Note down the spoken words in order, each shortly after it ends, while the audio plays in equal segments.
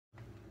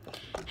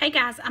Hey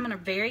guys, I'm going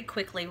to very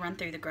quickly run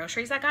through the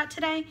groceries I got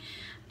today.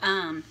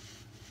 Some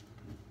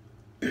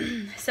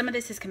of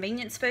this is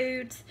convenience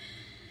foods.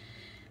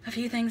 A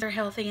few things are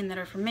healthy and that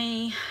are for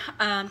me.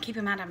 Keep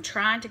in mind, I'm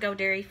trying to go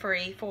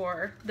dairy-free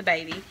for the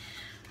baby.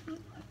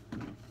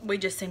 We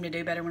just seem to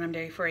do better when I'm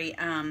dairy-free.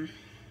 And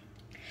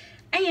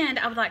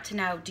I would like to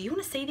know, do you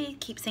want to see these?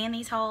 Keep seeing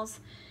these hauls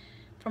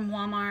from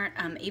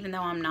Walmart, even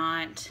though I'm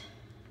not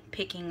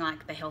picking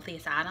like the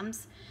healthiest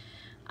items.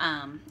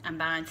 I'm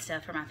buying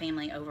stuff for my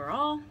family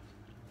overall.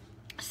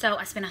 So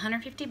I spent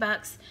 150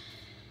 bucks,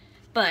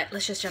 but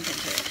let's just jump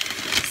into it.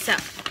 So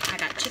I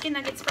got chicken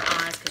nuggets for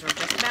Oz because we're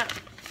just about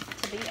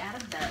to be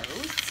out of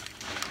those.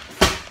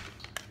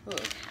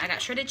 Ooh, I got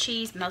shredded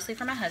cheese, mostly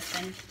for my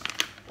husband,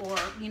 or,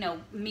 you know,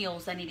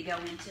 meals I need to go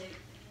into.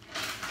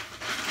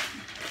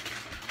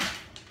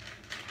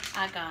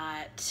 I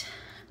got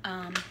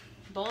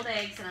boiled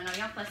eggs, and I know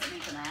y'all fuss at me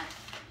for that.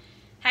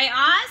 Hey,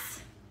 Oz?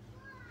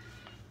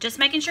 Just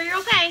making sure you're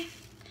okay.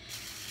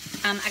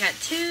 I got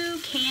 2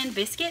 canned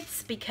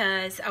biscuits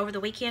because over the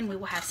weekend we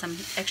will have some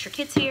extra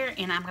kids here,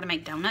 and I'm going to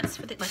make donuts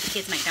for let the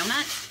kids make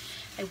donuts.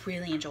 They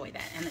really enjoy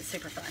that, and it's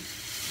super fun.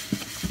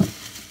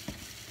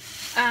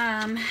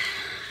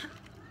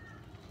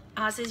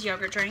 Oz's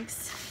yogurt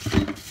drinks.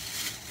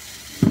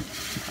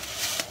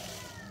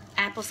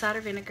 Apple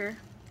cider vinegar.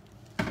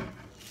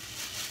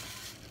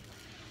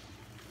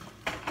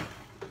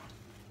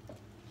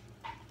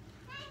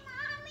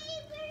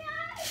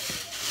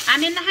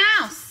 I'm in the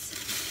house.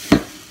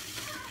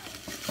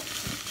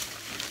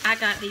 I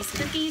got these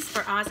cookies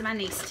for Oz and my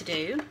niece to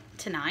do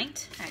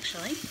tonight,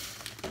 actually.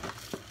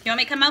 You want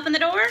me to come open the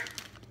door?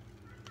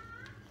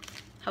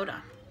 Hold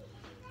on.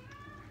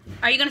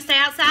 Are you going to stay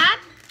outside?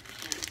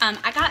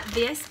 I got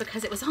this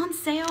because it was on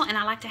sale, and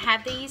I like to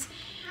have these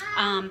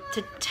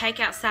to take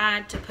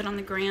outside to put on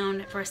the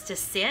ground for us to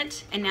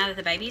sit. And now that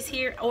the baby's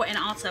here, and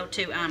also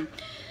to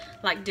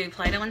like do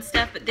Play-Doh and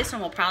stuff, but this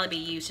one will probably be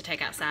used to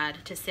take outside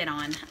to sit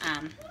on.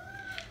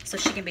 So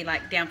she can be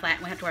like down flat.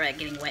 We don't have to worry about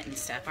getting wet and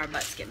stuff. Our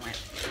butt's getting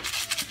wet.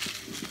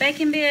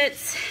 Bacon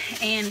bits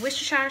and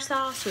Worcestershire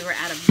sauce. We were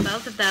out of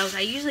both of those.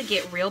 I usually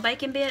get real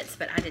bacon bits,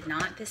 but I did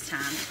not this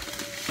time.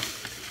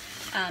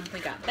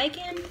 We got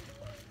bacon.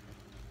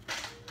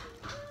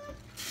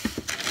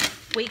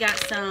 We got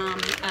some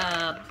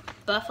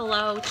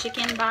buffalo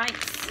chicken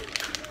bites.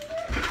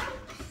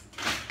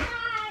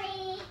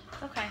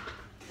 Okay.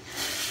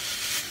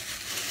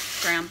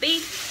 Ground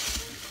beef.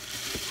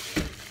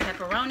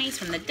 Pepperonis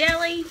from the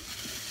deli,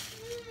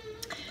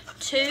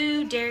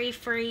 2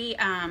 dairy-free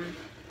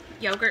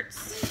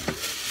yogurts.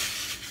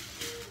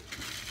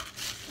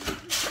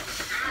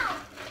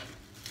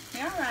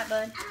 You all right,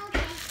 bud?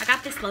 I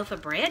got this loaf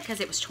of bread because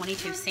it was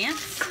 22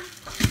 cents.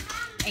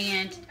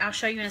 And I'll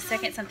show you in a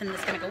second something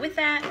that's going to go with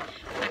that.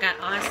 I got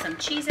Oz some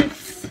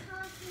Cheez-Its.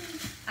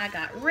 I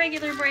got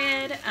regular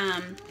bread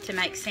to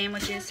make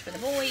sandwiches for the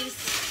boys.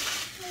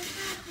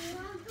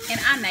 And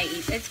I may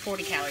eat, it's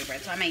 40-calorie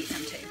bread, so I may eat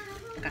some too.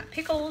 I got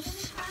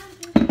pickles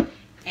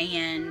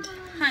and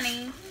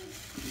honey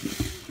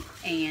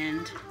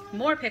and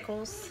more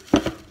pickles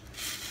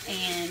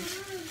and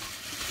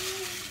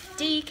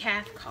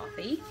decaf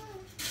coffee.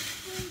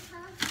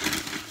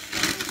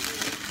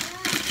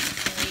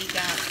 We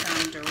got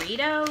some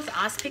Doritos.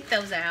 Oz picked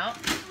those out.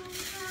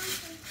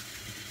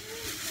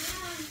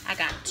 I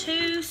got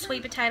 2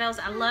 sweet potatoes.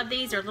 I love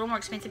these. They're a little more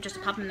expensive just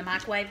to pop them in the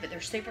microwave, but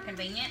they're super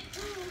convenient.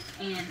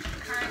 And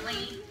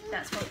currently,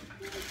 that's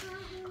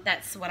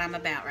what I'm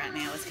about right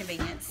now, is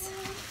convenience.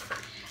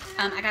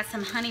 I got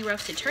some honey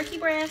roasted turkey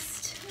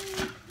breast.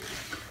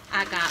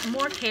 I got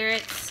more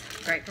carrots,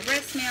 great for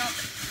breast milk.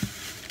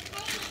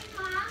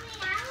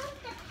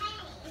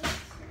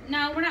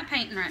 No, we're not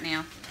painting right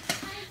now.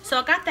 So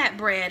I got that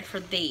bread for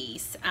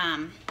these.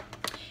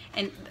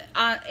 And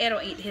Ed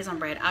will eat his on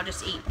bread. I'll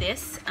just eat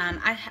this.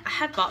 I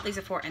have bought these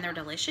before, and they're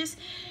delicious.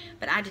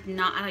 But I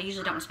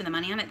usually don't spend the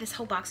money on it. This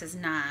whole box is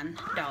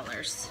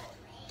 $9.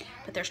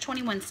 But there's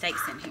 21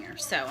 steaks in here,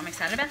 so I'm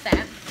excited about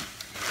that.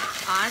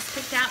 Oz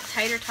picked out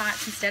tater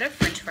tots instead of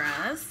french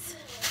fries.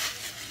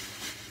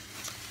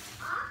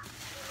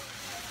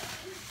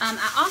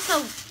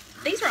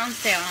 These were on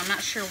sale, and I'm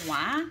not sure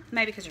why.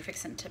 Maybe because they're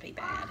fixing to be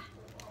bad.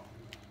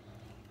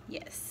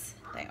 Yes,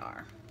 they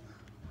are.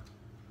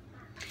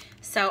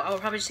 So I will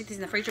probably just stick these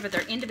in the freezer, but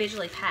they're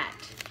individually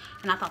packed,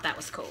 and I thought that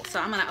was cool.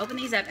 So I'm going to open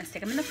these up and stick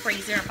them in the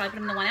freezer. I'll probably put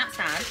them in the one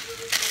outside.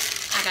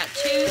 I got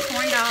 2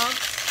 corn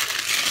dogs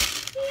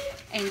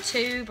and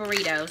 2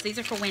 burritos. These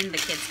are for when the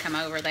kids come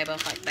over. They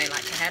like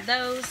to have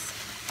those.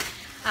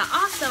 I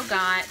also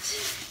got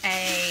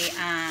a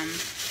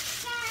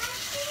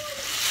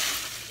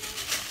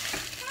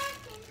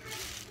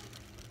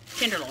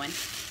tenderloin,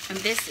 and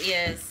this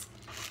is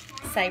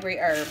savory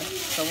herb,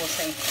 so we'll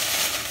see.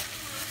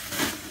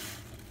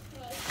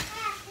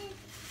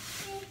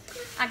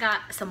 I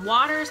got some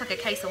waters, like a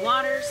case of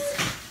waters.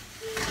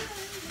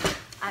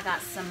 I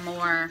got some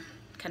more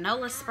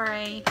canola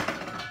spray.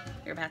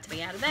 You're about to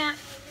be out of that.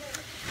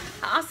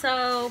 I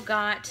also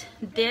got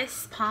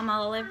this palm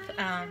olive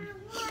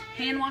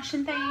hand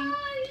washing thing.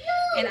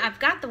 And I've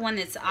got the one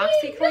that's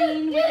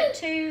OxiClean with it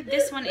too.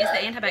 This one is the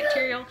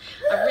antibacterial.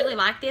 I really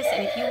like this.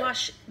 And if you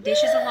wash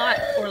dishes a lot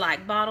or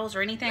like bottles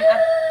or anything,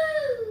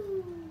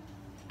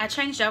 I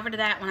changed over to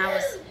that when I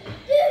was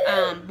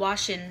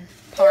washing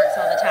parts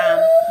all the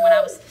time. When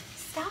I was,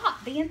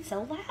 stop being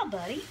so loud,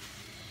 buddy.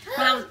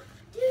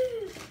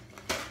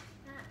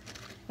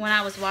 When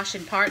I was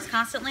washing parts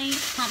constantly,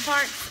 pump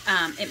parts,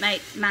 it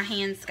made my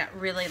hands got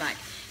really like,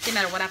 didn't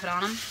matter what I put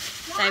on them,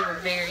 they were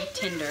very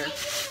tender.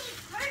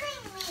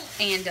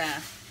 And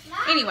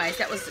anyways,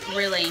 that was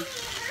really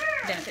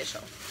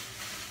beneficial.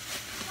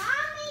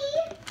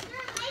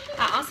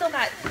 I also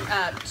got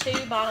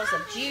 2 bottles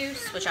of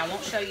juice, which I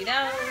won't show you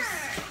those.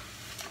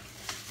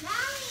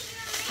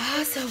 I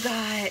also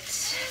got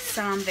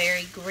some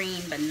very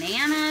green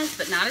bananas,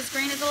 but not as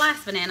green as the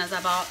last bananas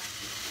I bought.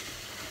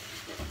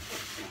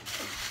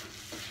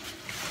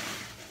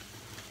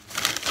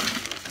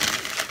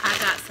 I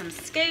got some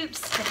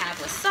scoops to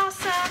have with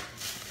salsa.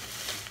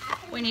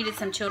 We needed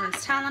some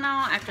children's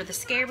Tylenol after the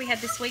scare we had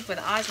this week with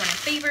Oz running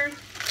fever.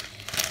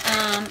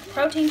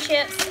 Protein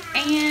chips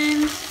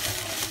and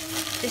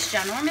this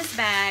ginormous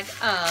bag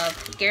of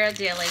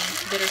Ghirardelli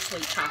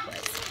bittersweet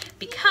chocolates,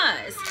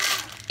 because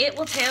it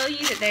will tell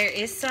you that there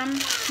is some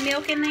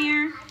milk in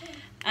there.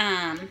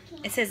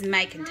 It says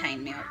may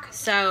contain milk.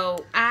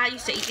 So I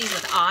used to eat these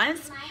with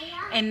Oz,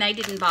 and they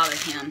didn't bother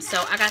him.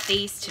 So I got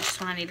these to just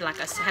when I needed, like,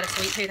 had a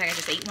sweet tooth, I could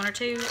just eat 1 or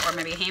 2, or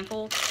maybe a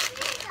handful.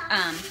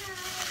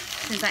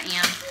 Since I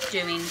am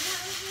doing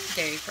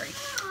dairy free.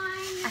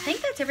 I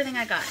think that's everything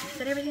I got. Is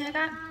that everything I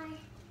got?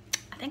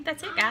 I think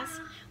that's it, guys.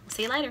 We'll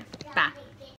see you later. Bye.